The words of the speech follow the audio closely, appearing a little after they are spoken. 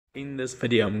In this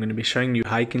video, I'm going to be showing you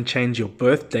how you can change your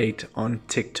birth date on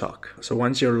TikTok. So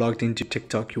once you're logged into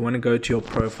TikTok, you want to go to your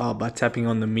profile by tapping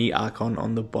on the me icon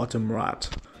on the bottom right.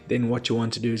 Then what you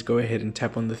want to do is go ahead and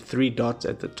tap on the three dots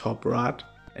at the top right.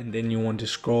 And then you want to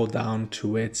scroll down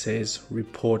to where it says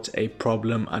report a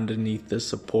problem underneath the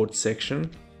support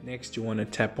section. Next, you want to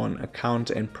tap on account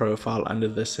and profile under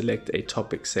the select a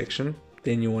topic section.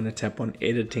 Then you want to tap on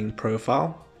editing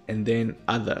profile and then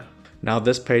other. Now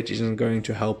this page isn't going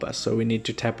to help us, so we need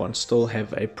to tap on still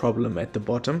have a problem at the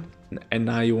bottom. And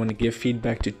now you want to give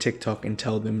feedback to TikTok and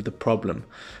tell them the problem.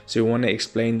 So you want to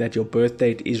explain that your birth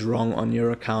date is wrong on your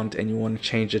account and you want to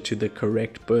change it to the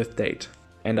correct birth date.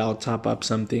 And I'll type up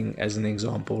something as an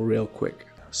example real quick.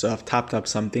 So I've typed up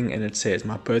something and it says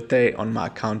my birthday on my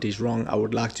account is wrong. I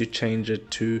would like to change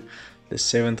it to the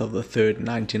 7th of the 3rd,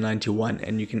 1991,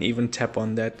 and you can even tap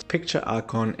on that picture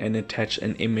icon and attach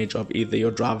an image of either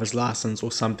your driver's license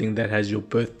or something that has your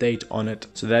birth date on it.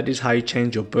 So that is how you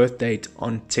change your birth date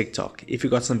on TikTok. If you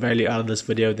got some value out of this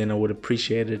video, then I would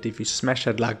appreciate it if you smash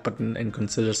that like button and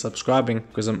consider subscribing,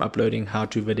 because I'm uploading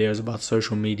how-to videos about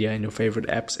social media and your favorite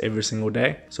apps every single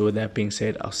day. So with that being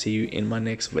said, I'll see you in my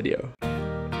next video.